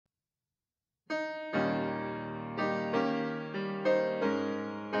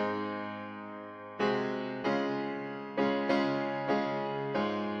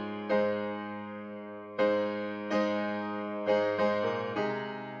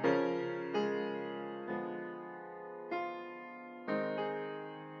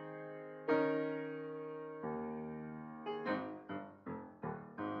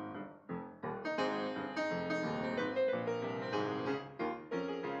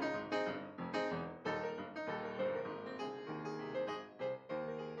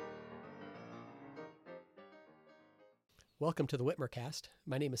Welcome to the Whitmer cast.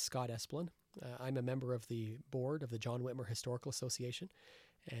 My name is Scott Esplin. I'm a member of the board of the John Whitmer Historical Association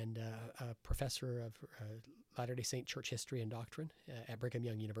and a professor of Latter-day Saint Church History and Doctrine at Brigham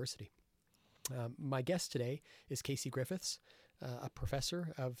Young University. My guest today is Casey Griffiths, a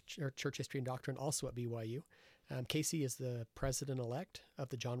professor of Church History and Doctrine also at BYU. Casey is the president-elect of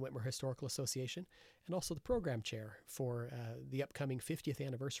the John Whitmer Historical Association and also the program chair for the upcoming 50th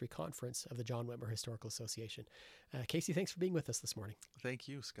anniversary conference of the John Whitmer Historical Association. Casey, thanks for being with us this morning. Thank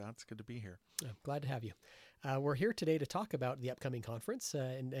you, Scott. It's good to be here. I'm glad to have you. We're here today to talk about the upcoming conference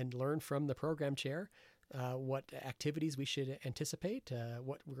and learn from the program chair what activities we should anticipate,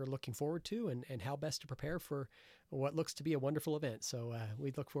 what we're looking forward to, and how best to prepare for what looks to be a wonderful event. So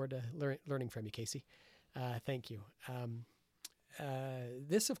we look forward to learning from you, Casey. Thank you.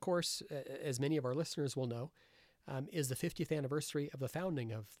 This, of course, as many of our listeners will know, is the 50th anniversary of the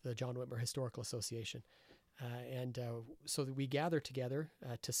founding of the John Whitmer Historical Association. So we gather together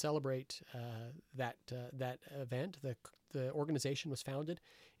to celebrate that event. The organization was founded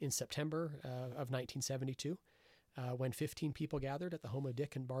in September of 1972 when 15 people gathered at the home of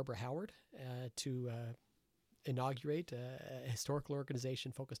Dick and Barbara Howard to inaugurate a historical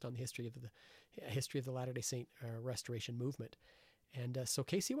organization focused on the history of the Latter-day Saint Restoration movement. And so,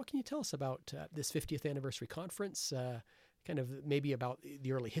 Casey, what can you tell us about this 50th anniversary conference? Kind of maybe about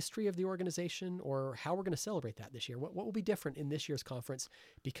the early history of the organization, or how we're going to celebrate that this year. What will be different in this year's conference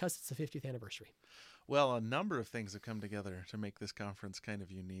because it's the 50th anniversary? Well, a number of things have come together to make this conference kind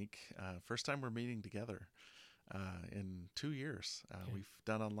of unique. First time we're meeting together in 2 years. Okay. We've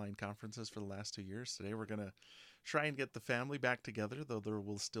done online conferences for the last 2 years. Today we're going to try and get the family back together, though there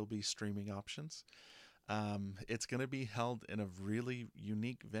will still be streaming options. It's going to be held in a really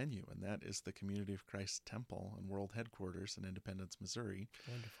unique venue, and that is the Community of Christ Temple and World Headquarters in Independence, Missouri.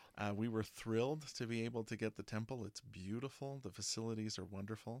 Wonderful. We were thrilled to be able to get the temple. It's beautiful. The facilities are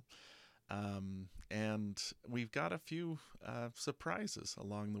wonderful. And we've got a few surprises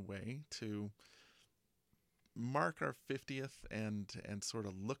along the way to mark our 50th and sort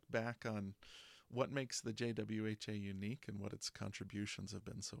of look back on what makes the JWHA unique and what its contributions have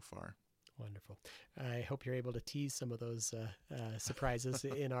been so far. Wonderful. I hope you're able to tease some of those surprises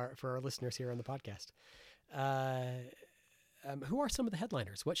for our listeners here on the podcast. Who are some of the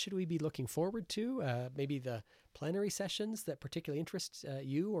headliners? What should we be looking forward to? Maybe the plenary sessions that particularly interest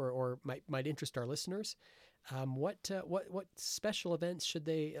you or might interest our listeners. What special events should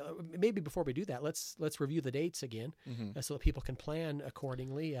they? Maybe before we do that, let's review the dates again, so that people can plan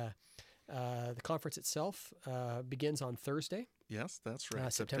accordingly. The conference itself begins on Thursday. Yes, that's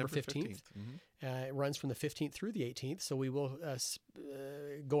right. September 15th. It runs from the 15th through the 18th. So we will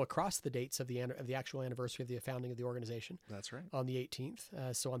go across the dates of the actual anniversary of the founding of the organization. That's right. On the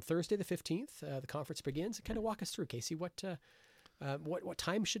 18th. So on Thursday the 15th, the conference begins. Kind of walk us through, Casey. What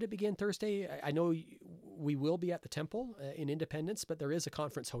time should it begin Thursday? I know we will be at the temple in Independence, but there is a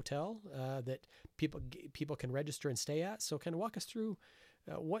conference hotel that people can register and stay at. So kind of walk us through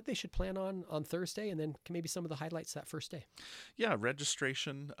what they should plan on Thursday, and then maybe some of the highlights that first day. Yeah,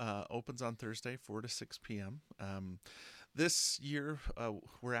 registration opens on Thursday, 4 to 6 p.m. This year,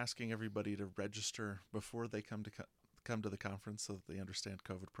 we're asking everybody to register before they come to the conference so that they understand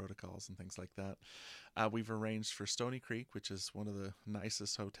COVID protocols and things like that. We've arranged for Stony Creek, which is one of the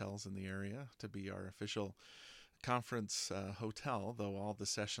nicest hotels in the area, to be our official conference hotel, though all the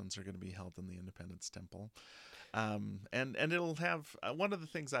sessions are going to be held in the Independence Temple. And it'll have one of the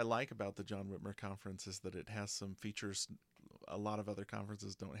things I like about the John Whitmer Conference is that it has some features a lot of other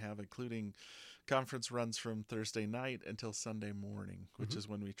conferences don't have, including conference runs from Thursday night until Sunday morning, which is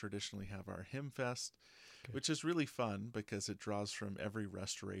when we traditionally have our Hymn Fest, which is really fun because it draws from every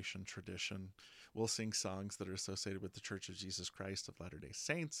restoration tradition. We'll sing songs that are associated with the Church of Jesus Christ of Latter-day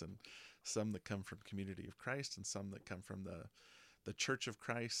Saints, and some that come from Community of Christ, and some that come from the Church of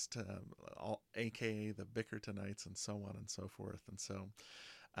Christ, aka the Bickertonites, and so on and so forth. And so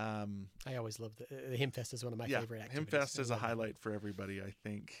I always love the Hymn Fest is one of my favorite activities. Hymn Fest is a highlight for everybody, I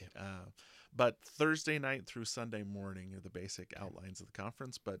think. But Thursday night through Sunday morning are the basic outlines of the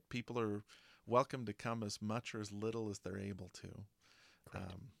conference, but people are welcome to come as much or as little as they're able to.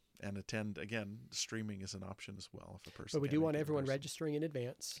 And attend. Again, streaming is an option as well if a person. But we do want everyone registering in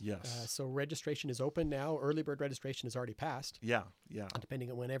advance. Yes. So registration is open now. Early bird registration is already passed. Yeah.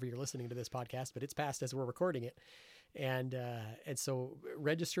 Depending on whenever you're listening to this podcast, but it's passed as we're recording it. And so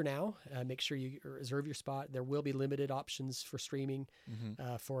register now. Make sure you reserve your spot. There will be limited options for streaming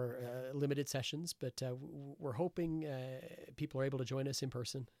for limited sessions, but we're hoping people are able to join us in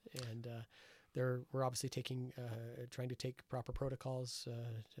person. And we're obviously trying to take proper protocols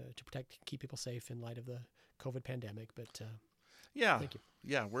to keep people safe in light of the COVID pandemic. But yeah, thank you.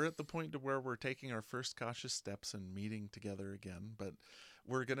 Yeah, we're at the point to where we're taking our first cautious steps and meeting together again, but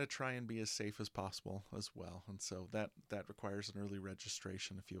we're going to try and be as safe as possible as well. And so that requires an early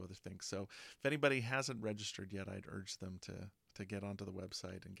registration, a few other things. So if anybody hasn't registered yet, I'd urge them to get onto the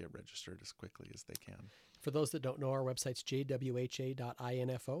website and get registered as quickly as they can. For those that don't know, our website's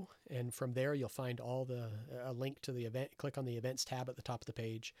jwha.info, and from there you'll find a link to the event. Click on the events tab at the top of the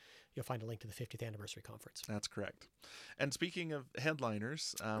page. You'll find a link to the 50th anniversary conference. That's correct. And speaking of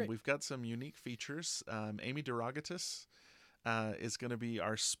headliners, we've got some unique features. Amy DeRogatis is going to be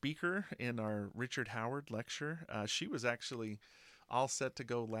our speaker in our Richard Howard lecture. She was actually all set to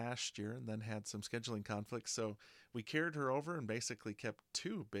go last year and then had some scheduling conflicts. So we carried her over and basically kept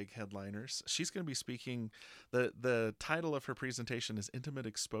two big headliners. She's going to be speaking. The title of her presentation is Intimate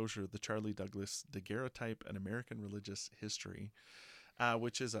Exposure, the Charlie Douglas Daguerreotype and American Religious History,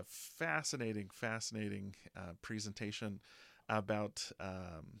 which is a fascinating presentation about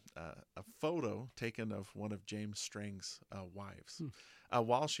a photo taken of one of James Strang's wives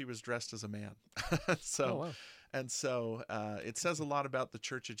while she was dressed as a man. Oh, wow. And so it says a lot about the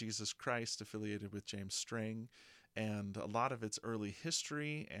Church of Jesus Christ affiliated with James Strang and a lot of its early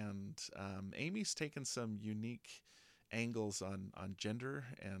history. And Amy's taken some unique angles on gender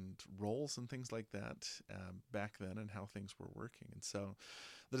and roles and things like that back then and how things were working. And so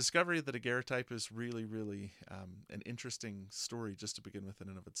the discovery of the daguerreotype is really, really an interesting story just to begin with in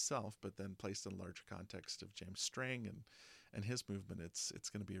and of itself, but then placed in a larger context of James Strang and his movement, it's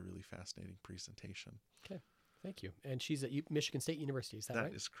going to be a really fascinating presentation. Okay. Thank you. And she's at Michigan State University, is that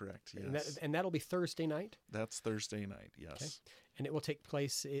right? That is correct, yes. And that'll be Thursday night? That's Thursday night, yes. Okay. And it will take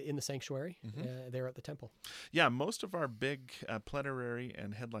place in the sanctuary there at the temple? Yeah, most of our big plenary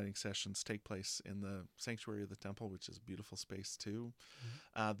and headlining sessions take place in the sanctuary of the temple, which is a beautiful space too.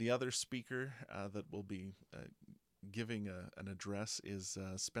 The other speaker that will be giving an address is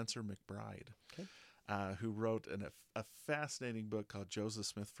Spencer McBride. Okay. Who wrote a fascinating book called Joseph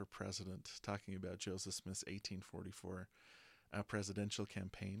Smith for President, talking about Joseph Smith's 1844 presidential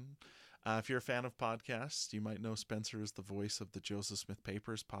campaign. If you're a fan of podcasts, you might know Spencer is the voice of the Joseph Smith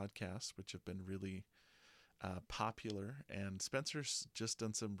Papers podcast, which have been really popular. And Spencer's just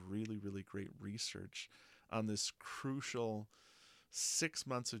done some really, really great research on this crucial 6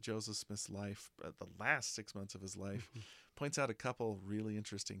 months of Joseph Smith's life, the last 6 months of his life. Points out a couple really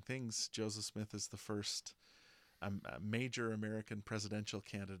interesting things. Joseph Smith is the first major American presidential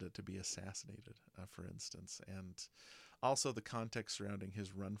candidate to be assassinated, for instance, and also the context surrounding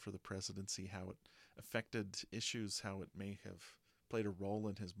his run for the presidency, how it affected issues, how it may have played a role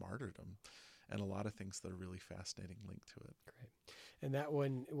in his martyrdom, and a lot of things that are really fascinating linked to it. Great. And that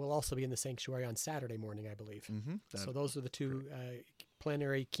one will also be in the sanctuary on Saturday morning, I believe. So those are the two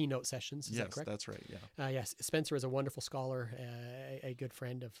plenary keynote sessions. Is that correct? Yes, that's right. Yeah. Yes, Spencer is a wonderful scholar, a good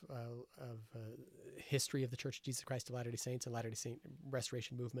friend of history of the Church of Jesus Christ of Latter-day Saints and Latter-day Saint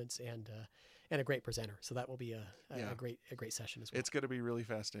restoration movements, and a great presenter. So that will be a great session as well. It's going to be really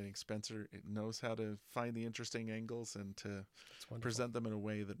fascinating. Spencer knows how to find the interesting angles and to present them in a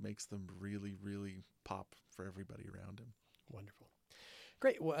way that makes them really, really pop for everybody around him. Wonderful.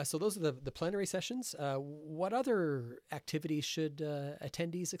 Great. Well, so those are the plenary sessions. What other activities should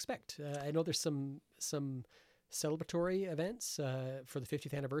attendees expect? I know there's some celebratory events for the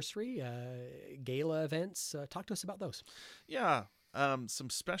 50th anniversary, gala events. Talk to us about those. Yeah.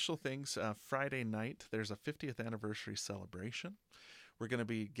 Some special things. Friday night, there's a 50th anniversary celebration. We're going to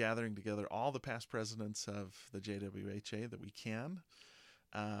be gathering together all the past presidents of the JWHA that we can.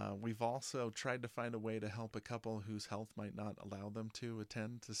 We've also tried to find a way to help a couple whose health might not allow them to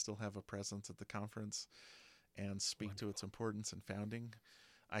attend to still have a presence at the conference and speak to its importance and founding.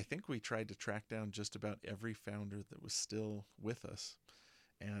 I think we tried to track down just about every founder that was still with us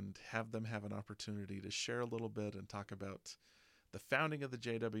and have them have an opportunity to share a little bit and talk about the founding of the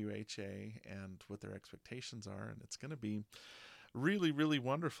JWHA and what their expectations are. And it's going to be really, really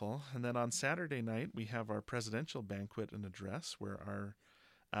wonderful. And then on Saturday night, we have our presidential banquet and address where our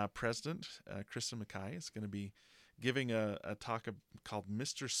President, Kristen Mackay, is going to be giving a talk called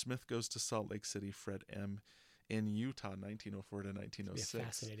Mr. Smith Goes to Salt Lake City, Fred M. in Utah, 1904 to 1906. Be a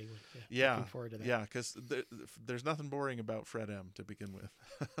fascinating one. Yeah. Looking forward to that. Yeah, because there's nothing boring about Fred M. to begin with.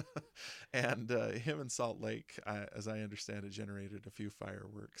 And him in Salt Lake, as I understand it, generated a few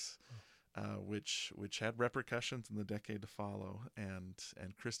fireworks which had repercussions in the decade to follow. And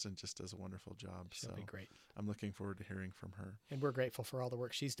Kristen just does a wonderful job. She'll be great. I'm looking forward to hearing from her. And we're grateful for all the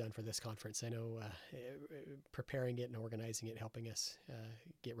work she's done for this conference. I know preparing it and organizing it, helping us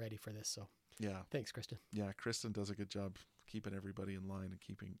get ready for this. So yeah, thanks, Kristen. Yeah, Kristen does a good job keeping everybody in line and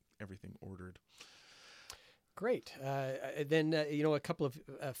keeping everything ordered. Great. Then, a couple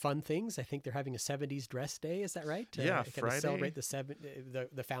of fun things. I think they're having a 70s dress day. Is that right? Yeah, Friday. Celebrate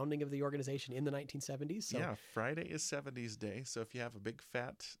the founding of the organization in the 1970s. So. Yeah, Friday is 70s day. So if you have a big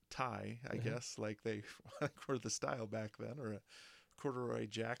fat tie, I guess, like they were the style back then, or a corduroy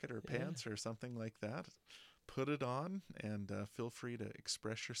jacket or pants or something like that, put it on and feel free to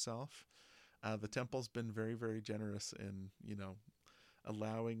express yourself. The temple's been very, very generous in,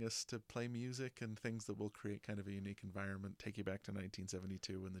 allowing us to play music and things that will create kind of a unique environment, take you back to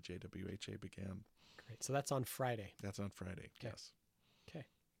 1972 when the JWHA began. Great. So that's on Friday. That's on Friday, okay. Yes. Okay.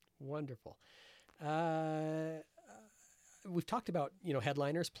 Wonderful. We've talked about,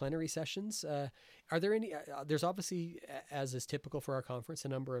 headliners, plenary sessions. Are there any, there's obviously, as is typical for our conference, a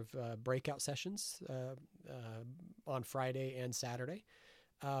number of breakout sessions on Friday and Saturday.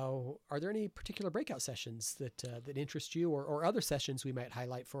 Are there any particular breakout sessions that interest you, or other sessions we might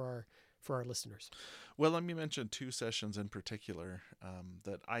highlight for our listeners? Well, let me mention two sessions in particular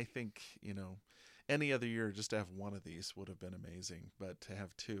that I think, any other year just to have one of these would have been amazing, but to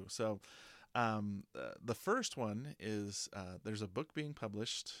have two. So the first one is there's a book being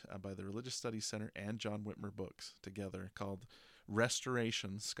published by the Religious Studies Center and John Whitmer Books together called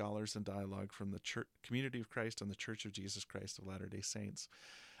Restoration, Scholars and Dialogue from the Community of Christ and the Church of Jesus Christ of Latter-day Saints,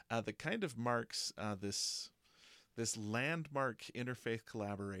 that kind of marks this landmark interfaith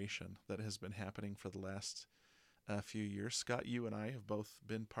collaboration that has been happening for the last few years. Scott, you and I have both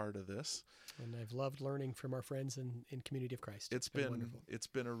been part of this. And I've loved learning from our friends in Community of Christ. It's been wonderful. It's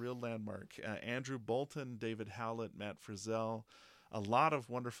been a real landmark. Andrew Bolton, David Howlett, Matt Frizzell, a lot of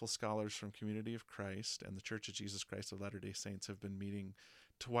wonderful scholars from Community of Christ and the Church of Jesus Christ of Latter-day Saints have been meeting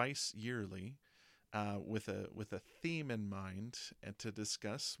twice yearly with a theme in mind, and to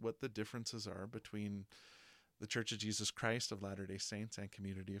discuss what the differences are between the Church of Jesus Christ of Latter-day Saints and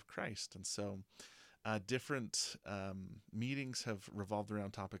Community of Christ. And so different meetings have revolved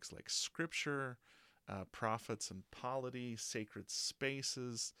around topics like Scripture, prophets and polity, sacred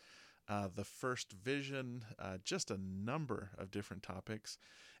spaces, the first vision, just a number of different topics.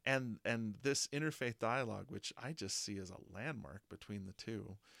 And this interfaith dialogue, which I just see as a landmark between the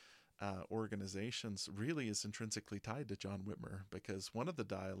two organizations, really is intrinsically tied to John Whitmer, because one of the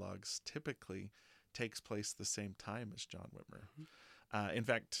dialogues typically takes place the same time as John Whitmer. Mm-hmm. In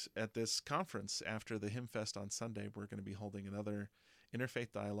fact, at this conference, after the Hymn Fest on Sunday, we're going to be holding another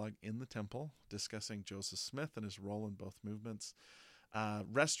interfaith dialogue in the temple, discussing Joseph Smith and his role in both movements.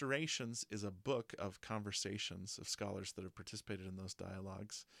 Restorations is a book of conversations of scholars that have participated in those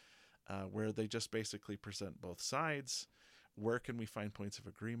dialogues, where they just basically present both sides. Where can we find points of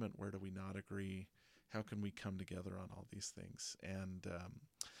agreement? Where do we not agree? How can we come together on all these things? And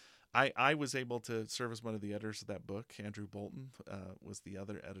I was able to serve as one of the editors of that book. Andrew Bolton was the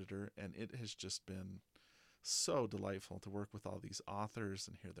other editor, and it has just been so delightful to work with all these authors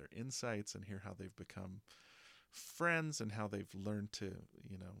and hear their insights and hear how they've become friends and how they've learned to,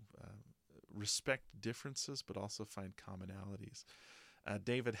 respect differences but also find commonalities.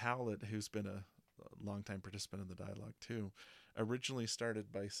 David Howlett, who's been a longtime participant in the dialogue too, originally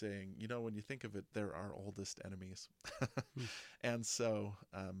started by saying, when you think of it, they're our oldest enemies. And so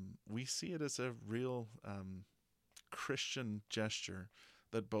we see it as a real Christian gesture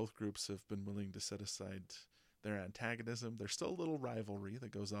that both groups have been willing to set aside their antagonism. There's still a little rivalry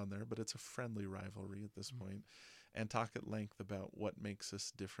that goes on there, but it's a friendly rivalry at this point, and talk at length about what makes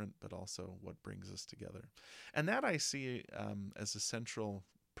us different, but also what brings us together. And that I see as a central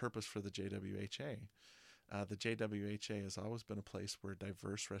purpose for the JWHA. The JWHA has always been a place where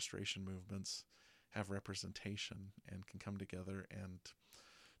diverse restoration movements have representation and can come together and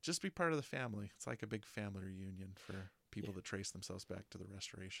just be part of the family. It's like a big family reunion for people that trace themselves back to the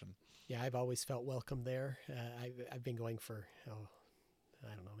restoration. Yeah, I've always felt welcome there. I've been going for,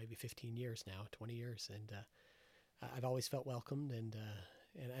 I don't know, maybe 15 years now, 20 years. And I've always felt welcomed and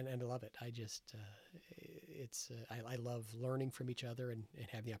I love it. I just, I love learning from each other and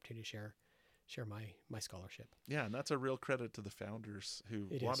have the opportunity to share my scholarship. Yeah, and that's a real credit to the founders who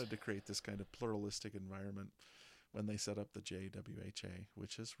wanted to create this kind of pluralistic environment when they set up the JWHA,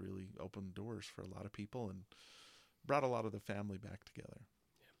 which has really opened doors for a lot of people and brought a lot of the family back together.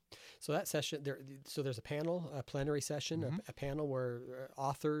 Yeah. So that session there's a panel, a plenary session, Mm-hmm. a panel where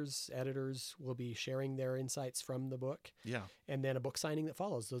authors, editors will be sharing their insights from the book, Yeah. and then a book signing that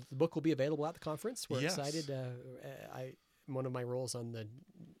follows. The book will be available at the conference. We're Yes. excited. One of my roles on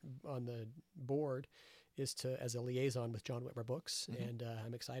the board is as a liaison with John Whitmer Books, Mm-hmm. and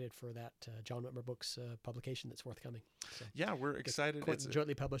I'm excited for that John Whitmer Books publication that's forthcoming. So Yeah, we're excited. it's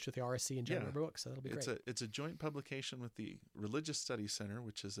jointly published with the RSC and John Whitmer Books, so that'll be great. It's a joint publication with the Religious Studies Center,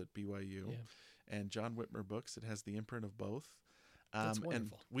 which is at BYU, and John Whitmer Books. It has the imprint of both. That's And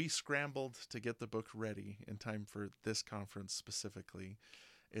wonderful. we scrambled to get the book ready in time for this conference specifically.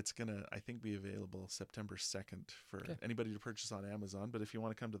 It's going to, I think, be available September 2nd for anybody to purchase on Amazon. But if you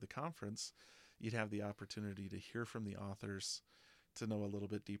want to come to the conference, you'd have the opportunity to hear from the authors, to know a little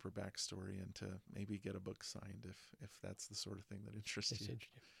bit deeper backstory, and to maybe get a book signed if that's the sort of thing that interests you.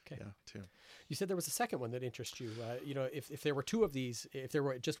 Okay. Yeah, too. You said there was a second one that interests you. If there were two of these, if there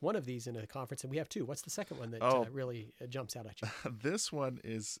were just one of these in a conference and we have two, what's the second one that really jumps out at you? This one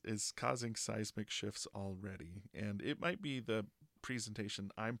is causing seismic shifts already, and it might be the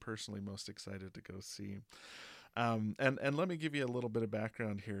presentation I'm personally most excited to go see. And let me give you a little bit of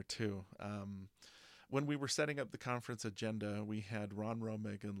background here too. When we were setting up the conference agenda, we had Ron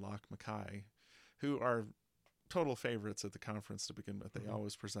Romig and Locke Mackay, who are total favorites at the conference to begin with. They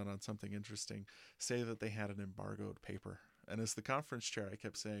always present on something interesting, say that they had an embargoed paper. And as the conference chair, I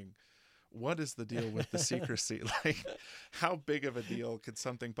kept saying, what is the deal with the secrecy? Like, how big of a deal could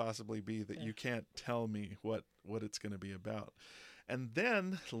something possibly be that you can't tell me what it's going to be about? And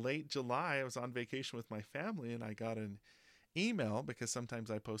then late July, I was on vacation with my family, and I got an email, because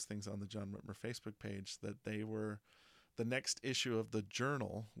sometimes I post things on the John Whitmer Facebook page, that the next issue of the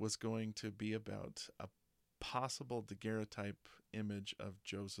journal was going to be about a possible daguerreotype image of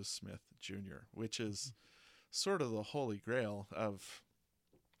Joseph Smith Jr., which is sort of the holy grail of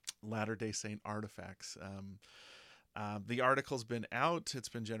Latter-day Saint artifacts. The article's been out. It's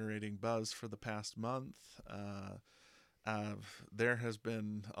been generating buzz for the past month. There has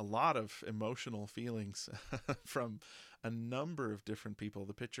been a lot of emotional feelings from a number of different people.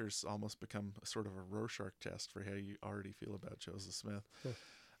 The pictures almost become sort of a Rorschach test for how you already feel about Joseph Smith. Cool.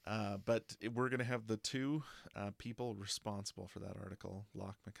 But we're going to have the two people responsible for that article,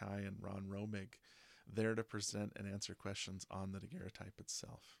 Locke Mackay and Ron Romig, there to present and answer questions on the daguerreotype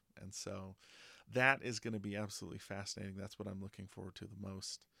itself. And so that is going to be absolutely fascinating. That's what I'm looking forward to the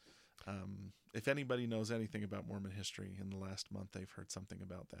most. If anybody knows anything about Mormon history, in the last month they've heard something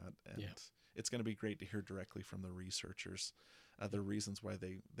about that, and it's going to be great to hear directly from the researchers the reasons why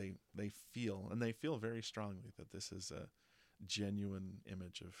they feel very strongly that this is a genuine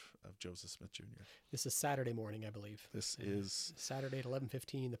image of Joseph Smith Jr. This is Saturday morning, I believe. This is Saturday at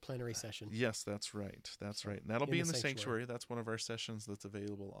 11:15, the plenary session. Yes, that's right. That's right. And that'll be in the sanctuary. That's one of our sessions that's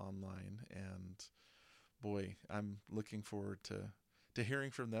available online. And boy, I'm looking forward to hearing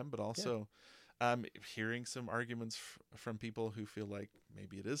from them, but also hearing some arguments from people who feel like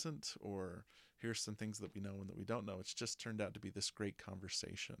maybe it isn't, or here's some things that we know and that we don't know. It's just turned out to be this great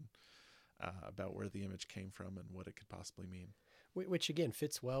conversation about where the image came from and what it could possibly mean. Which again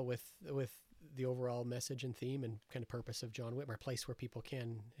fits well with the overall message and theme and kind of purpose of John Whitmer, a place where people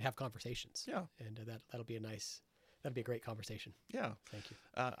can have conversations. Yeah. And that'll be that'll be a great conversation. Yeah. Thank you.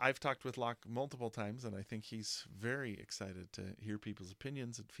 I've talked with Locke multiple times, and I think he's very excited to hear people's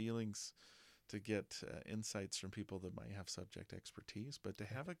opinions and feelings, to get insights from people that might have subject expertise, but to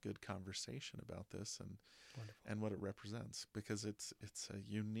have a good conversation about this and what it represents, because it's a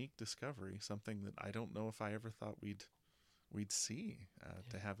unique discovery, something that I don't know if I ever thought we'd see.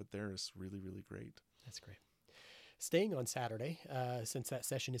 To have it there is really, really great. That's great. Staying on Saturday, since that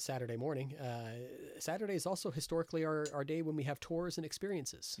session is Saturday morning, Saturday is also historically our day when we have tours and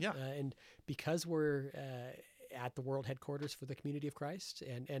experiences. Yeah. And because we're at the world headquarters for the Community of Christ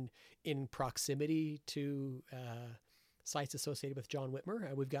and in proximity to sites associated with John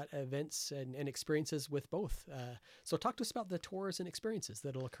Whitmer, we've got events and experiences with both. So talk to us about the tours and experiences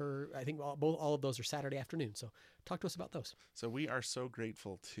that'll occur. I think all of those are Saturday afternoon. So talk to us about those. So we are so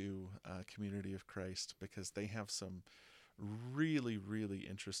grateful to Community of Christ, because they have some really, really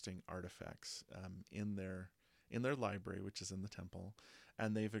interesting artifacts in their library, which is in the temple.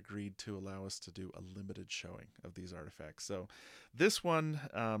 And they've agreed to allow us to do a limited showing of these artifacts. So this one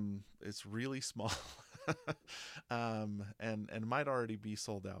is really small and might already be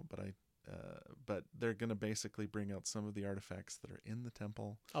sold out, but they're going to basically bring out some of the artifacts that are in the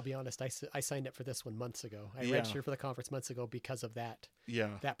temple. I'll be honest, I signed up for this one months ago. I registered for the conference months ago because of that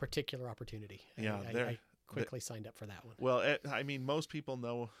particular opportunity. I quickly signed up for that one. Well, most people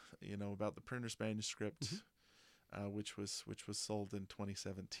know about the printer's manuscript. which was sold in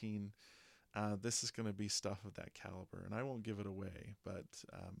 2017. This is going to be stuff of that caliber, and I won't give it away, but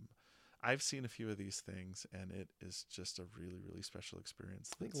I've seen a few of these things, and it is just a really, really special experience.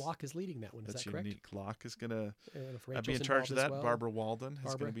 I think Locke is leading that one. Is that's that correct? Unique. Locke is going to be in in charge of that. Well. Barbara Walden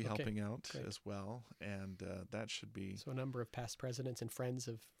is going to be okay. helping out Great. as well, and that should be. So a number of past presidents and friends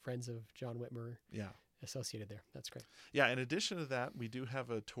of John Whitmer. Yeah. Associated there. That's great. Yeah. In addition to that, we do have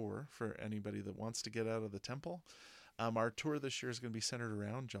a tour for anybody that wants to get out of the temple. Our tour this year is going to be centered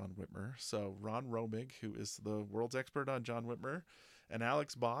around John Whitmer. So Ron Romig, who is the world's expert on John Whitmer, and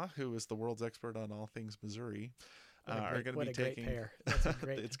Alex Baugh, who is the world's expert on all things Missouri, are going to be taking. Great pair. That's a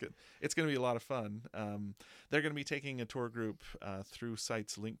great. It's good. It's going to be a lot of fun. They're going to be taking a tour group through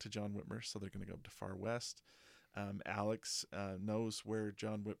sites linked to John Whitmer. So they're going to go up to Far West. Alex knows where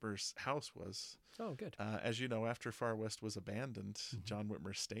John Whitmer's house was. Oh, good. As you know, after Far West was abandoned, John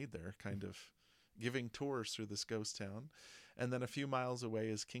Whitmer stayed there, kind of giving tours through this ghost town. And then a few miles away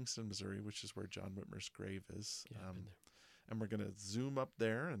is Kingston, Missouri, which is where John Whitmer's grave is. Yeah, and we're going to zoom up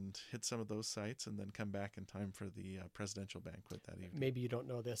there and hit some of those sites and then come back in time for the presidential banquet that evening. Maybe you don't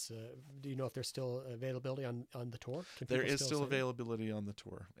know this. Do you know if there's still availability on the tour? There is still availability on the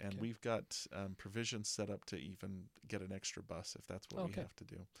tour. And we've got provisions set up to even get an extra bus if that's what we have to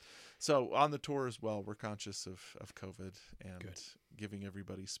do. So on the tour as well, we're conscious of COVID and giving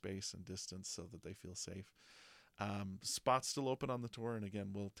everybody space and distance so that they feel safe. Spots still open on the tour. And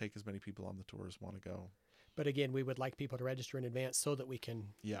again, we'll take as many people on the tour as want to go. But again, we would like people to register in advance so that we can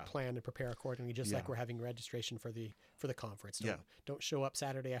plan and prepare accordingly, just like we're having registration for the conference. Don't show up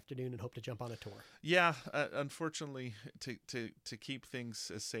Saturday afternoon and hope to jump on a tour. Yeah, unfortunately, to keep things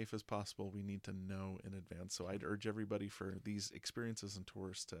as safe as possible, we need to know in advance. So I'd urge everybody for these experiences and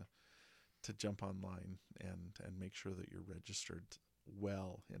tours to jump online and make sure that you're registered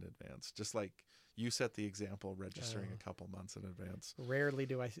well in advance, just like you set the example registering a couple months in advance. Rarely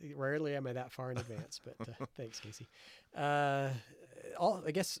am I that far in advance, but thanks, Casey. I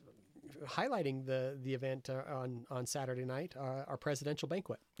guess highlighting the event on Saturday night, our presidential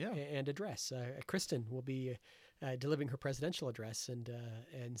banquet and address. Kristen will be delivering her presidential address,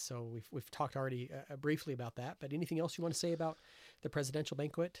 and so we've talked already briefly about that. But anything else you want to say about the presidential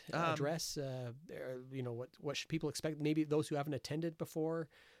banquet address? What should people expect? Maybe those who haven't attended before.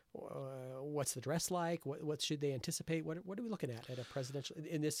 What's the dress like? What should they anticipate? What are we looking at a presidential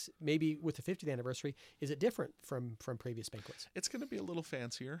in this? Maybe with the 50th anniversary, is it different from previous banquets? It's going to be a little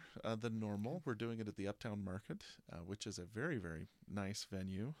fancier than normal. We're doing it at the Uptown Market, which is a very, very nice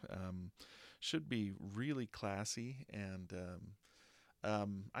venue. Should be really classy and.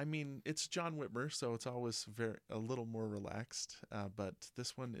 I mean, it's John Whitmer, so it's always a little more relaxed. But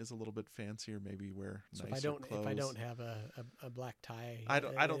this one is a little bit fancier. Maybe wear nicer clothes. If I don't have a black tie, I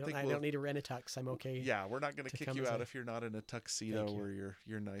don't need to rent a tux. I'm okay. Yeah, we're not going to kick you out if you're not in a tuxedo or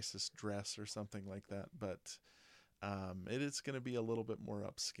your nicest dress or something like that. But it is going to be a little bit more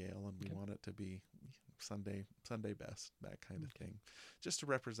upscale, and we want it to be Sunday best, that kind of thing, just to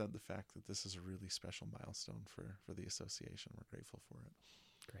represent the fact that this is a really special milestone for the association. We're grateful for it.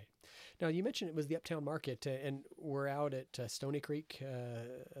 Great. Now, you mentioned it was the Uptown Market, and we're out at Stony Creek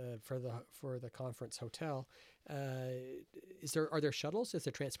for the conference hotel. Are there shuttles? Is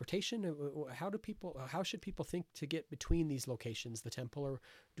there transportation? How should people think to get between these locations, the temple, or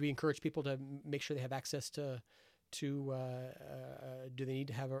do we encourage people to make sure they have access to do they need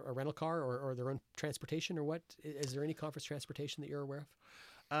to have a rental car or their own transportation, or what? Is there any conference transportation that you're aware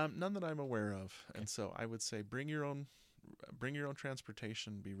of? None that I'm aware of. Okay. And so I would say bring your own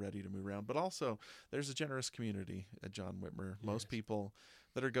transportation, be ready to move around. But also there's a generous community at John Whitmer. Yes. Most people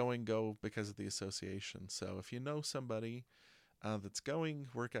that are going go because of the association. So if you know somebody that's going,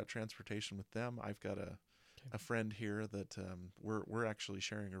 work out transportation with them. I've got a friend here that we're actually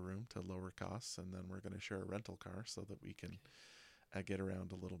sharing a room to lower costs, and then we're going to share a rental car so that we can get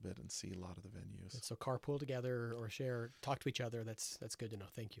around a little bit and see a lot of the venues. So carpool together or talk to each other. That's good to know.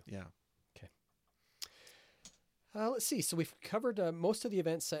 Thank you. Yeah. Okay. Let's see. So we've covered most of the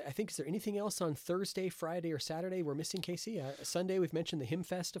events. I think, is there anything else on Thursday, Friday, or Saturday we're missing, Casey? Sunday, we've mentioned the Hymn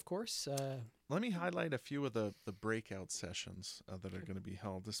Fest, of course. Let me highlight a few of the breakout sessions that are going to be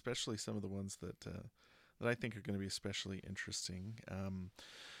held, especially some of the ones that I think are going to be especially interesting.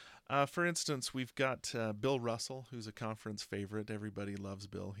 For instance, we've got Bill Russell, who's a conference favorite. Everybody loves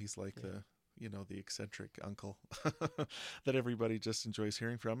Bill. He's like the eccentric uncle that everybody just enjoys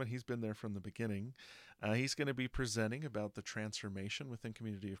hearing from, and he's been there from the beginning. He's going to be presenting about the transformation within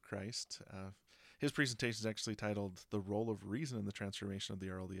Community of Christ. his presentation is actually titled "The Role of Reason in the Transformation of the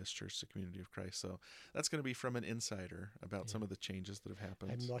RLDS Church to Community of Christ." So that's going to be from an insider about some of the changes that have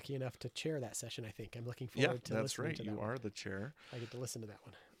happened. I'm lucky enough to chair that session, I think. I'm looking Yeah, forward to that's listening right. to that You one. are the chair. I get to listen to that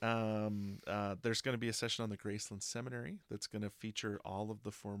one. There's going to be a session on the Graceland Seminary that's going to feature all of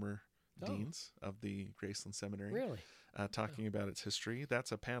the former deans of the Graceland Seminary. Really? Talking about its history.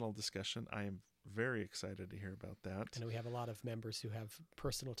 That's a panel discussion. I am very excited to hear about that. I know we have a lot of members who have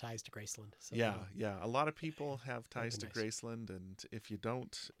personal ties to Graceland. So yeah. A lot of people have ties to nice. Graceland, and if you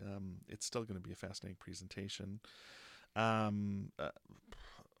don't, it's still going to be a fascinating presentation. Boy,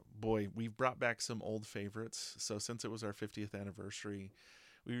 we've brought back some old favorites. So since it was our 50th anniversary,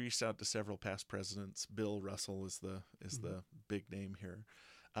 we reached out to several past presidents. Bill Russell is the big name here.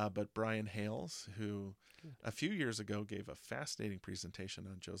 But Brian Hales, who a few years ago gave a fascinating presentation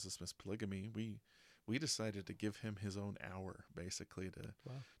on Joseph Smith's polygamy, we decided to give him his own hour, basically, to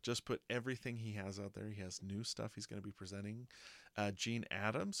just put everything he has out there. He has new stuff he's going to be presenting. Gene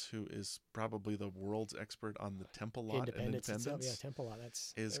Adams, who is probably the world's expert on the Temple Lot Independence and Independence. Itself. Yeah, Temple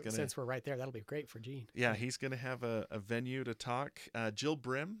Lot. Since we're right there, that'll be great for Gene. Yeah, he's going to have a venue to talk. Jill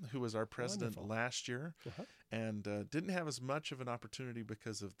Brim, who was our president last year, and didn't have as much of an opportunity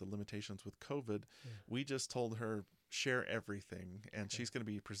because of the limitations with COVID. We just told her, share everything, and she's going to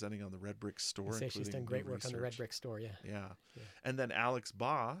be presenting on the Red Brick Store. She's done great work on the Red Brick Store. Yeah. And then Alex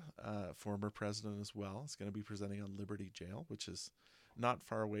Baugh, former president as well, is going to be presenting on Liberty Jail, which is not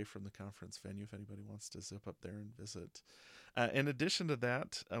far away from the conference venue if anybody wants to zip up there and visit. In addition to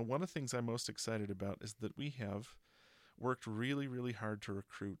that, one of the things I'm most excited about is that we have worked really, really hard to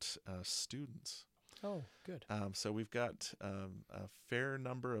recruit students. Oh, good. So we've got a fair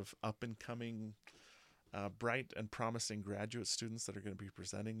number of up-and-coming bright and promising graduate students that are going to be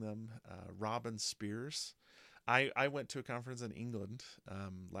presenting them. Robin Spears. I went to a conference in England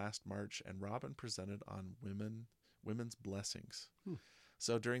last March, and Robin presented on women's blessings.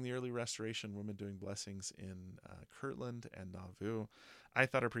 So during the early restoration, women doing blessings in Kirtland and Nauvoo, I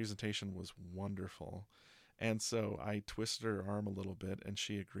thought her presentation was wonderful. And so I twisted her arm a little bit, and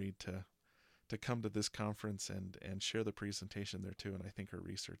she agreed to come to this conference and share the presentation there too. And I think her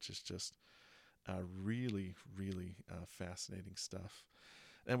research is just really, really fascinating stuff.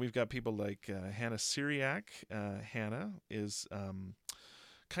 And we've got people like Hannah Syriac. Hannah is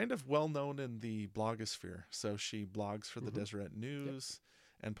kind of well known in the blogosphere. So she blogs for the Deseret News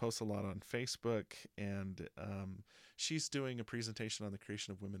and posts a lot on Facebook. And she's doing a presentation on the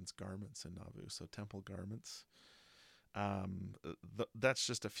creation of women's garments in Nauvoo, so temple garments. That's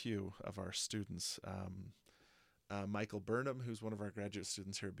just a few of our students. Michael Burnham, who's one of our graduate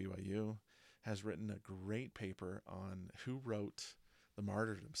students here at BYU, has written a great paper on who wrote the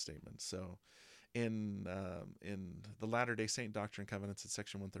martyrdom statement. So in the Latter-day Saint Doctrine and Covenants in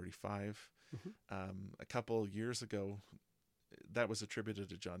section 135, a couple years ago, that was attributed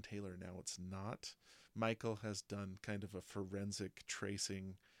to John Taylor. Now it's not. Michael has done kind of a forensic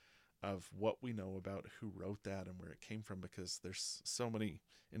tracing of what we know about who wrote that and where it came from, because there's so many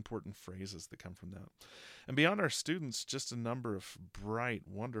important phrases that come from that. And beyond our students, just a number of bright,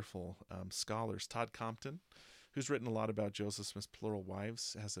 wonderful scholars. Todd Compton, who's written a lot about Joseph Smith's plural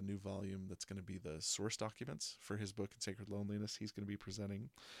wives, has a new volume that's going to be the source documents for his book, In Sacred Loneliness. He's going to be presenting.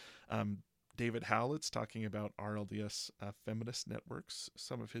 David Howlett's talking about RLDS feminist networks,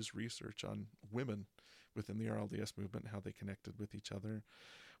 some of his research on women within the RLDS movement, how they connected with each other.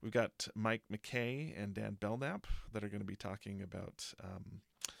 We've got Mike McKay and Dan Belknap that are going to be talking about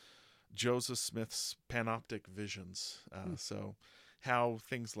Joseph Smith's panoptic visions. So how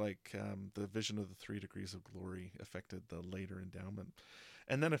things like the vision of the 3 degrees of glory affected the later endowment.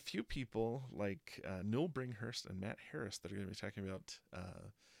 And then a few people like Newell Bringhurst and Matt Harris that are going to be talking about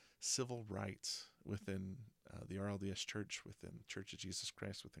civil rights within the RLDS Church, within Church of Jesus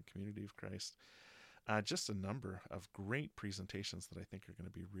Christ, within Community of Christ. Just a number of great presentations that I think are going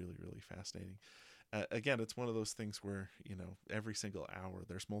to be really, really fascinating. Again, it's one of those things where, every single hour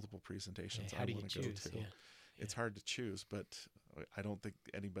there's multiple presentations I want to go to. It's hard to choose, but I don't think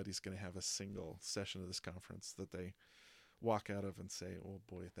anybody's going to have a single session of this conference that they walk out of and say, oh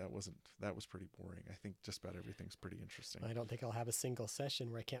boy, that was pretty boring. I think just about everything's pretty interesting. I don't think I'll have a single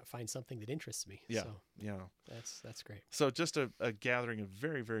session where I can't find something that interests me. Yeah. So Yeah. That's great. So just a gathering of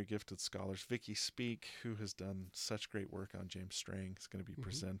very, very gifted scholars. Vicky Speak, who has done such great work on James Strang, is going to be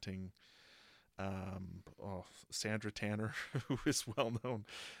presenting. Sandra Tanner, who is well known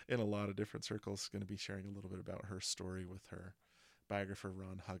in a lot of different circles, is going to be sharing a little bit about her story with her biographer,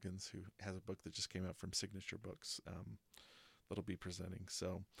 Ron Huggins, who has a book that just came out from Signature Books, that'll be presenting.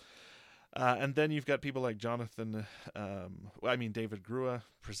 So And then you've got people like David Grua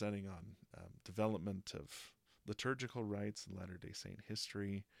presenting on development of liturgical rites and Latter-day Saint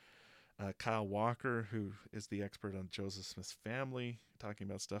history. Kyle Walker, who is the expert on Joseph Smith's family, talking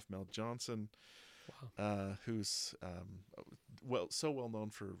about stuff. Mel Johnson, who's so well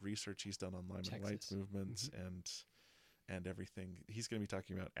known for research he's done on Lyman White's movements and everything. He's going to be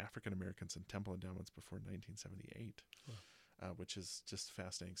talking about African Americans and temple endowments before 1978. Which is just a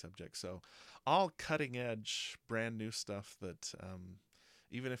fascinating subject. So all cutting edge, brand new stuff that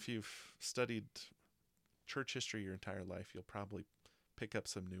even if you've studied church history your entire life, you'll probably pick up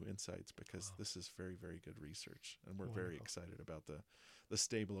some new insights because this is very, very good research. And we're very excited about the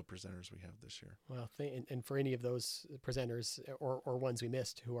stable of presenters we have this year. Well, and for any of those presenters or ones we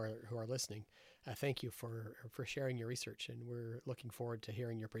missed who are listening, thank you for sharing your research. And we're looking forward to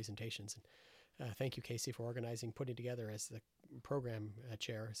hearing your presentations. And thank you, Casey, for putting together as the program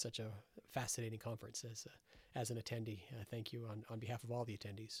chair such a fascinating conference as an attendee. Thank you on behalf of all the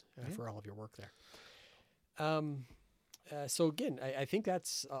attendees for all of your work there. So again, I think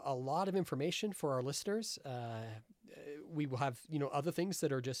that's a lot of information for our listeners. We will have other things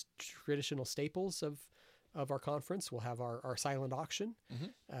that are just traditional staples of our conference. We'll have our silent auction.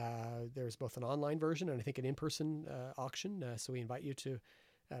 There's both an online version and I think an in-person auction. So we invite you to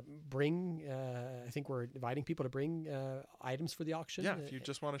bring, I think we're inviting people to bring items for the auction. Yeah, if you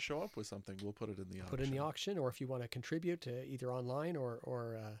just want to show up with something, we'll put it in the auction. Put it in the auction, or if you want to contribute to either online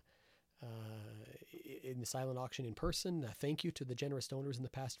or in the silent auction in person. Thank you to the generous donors in the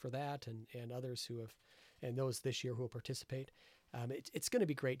past for that and others who have, and those this year who will participate. It's going to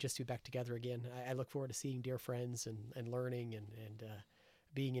be great just to be back together again. I look forward to seeing dear friends and learning and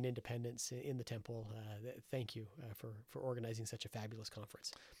being in Independence in the temple. Thank you for organizing such a fabulous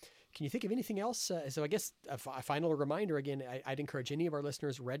conference. Can you think of anything else? So I guess a final reminder again, I'd encourage any of our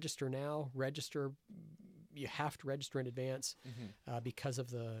listeners, register now. You have to register in advance because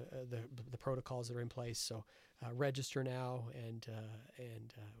of the protocols that are in place. So register now, and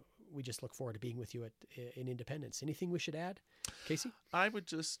we just look forward to being with you in Independence. Anything we should add, Casey? I would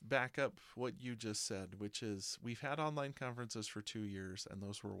just back up what you just said, which is we've had online conferences for 2 years, and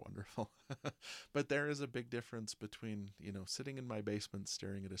those were wonderful. But there is a big difference between sitting in my basement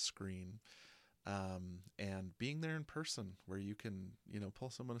staring at a screen and being there in person, where you can pull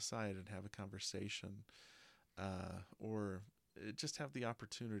someone aside and have a conversation, or just have the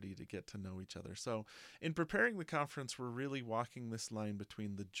opportunity to get to know each other. So in preparing the conference, we're really walking this line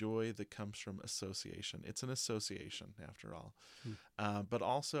between the joy that comes from association. It's an association after all, but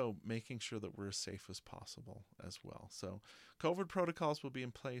also making sure that we're as safe as possible as well. So COVID protocols will be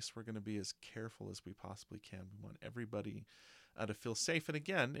in place. We're going to be as careful as we possibly can. We want everybody to feel safe. And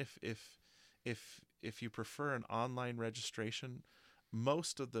again, if you prefer an online registration,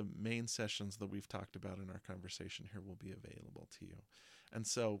 most of the main sessions that we've talked about in our conversation here will be available to you. And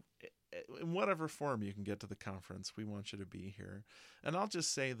so in whatever form you can get to the conference, we want you to be here. And I'll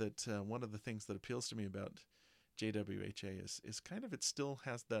just say that one of the things that appeals to me about JWHA is kind of, it still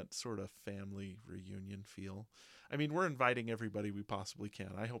has that sort of family reunion feel. I mean, we're inviting everybody we possibly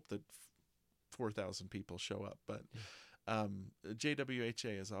can. I hope that 4,000 people show up, but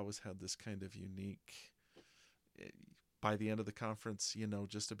JWHA has always had this kind of unique, by the end of the conference,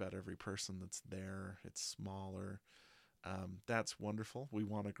 just about every person that's there, it's smaller. That's wonderful. We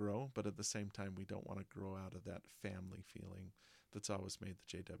want to grow, but at the same time, we don't want to grow out of that family feeling that's always made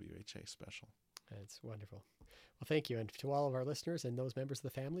the JWHA special. That's wonderful. Well, thank you. And to all of our listeners and those members of the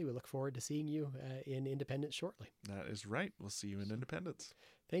family, we look forward to seeing you in Independence shortly. That is right. We'll see you in Independence.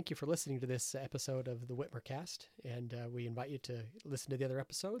 Thank you for listening to this episode of the Whitmer Cast. And we invite you to listen to the other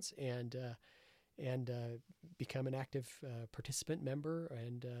episodes and become an active participant member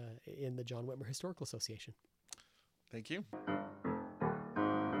and in the John Whitmer Historical Association. Thank you.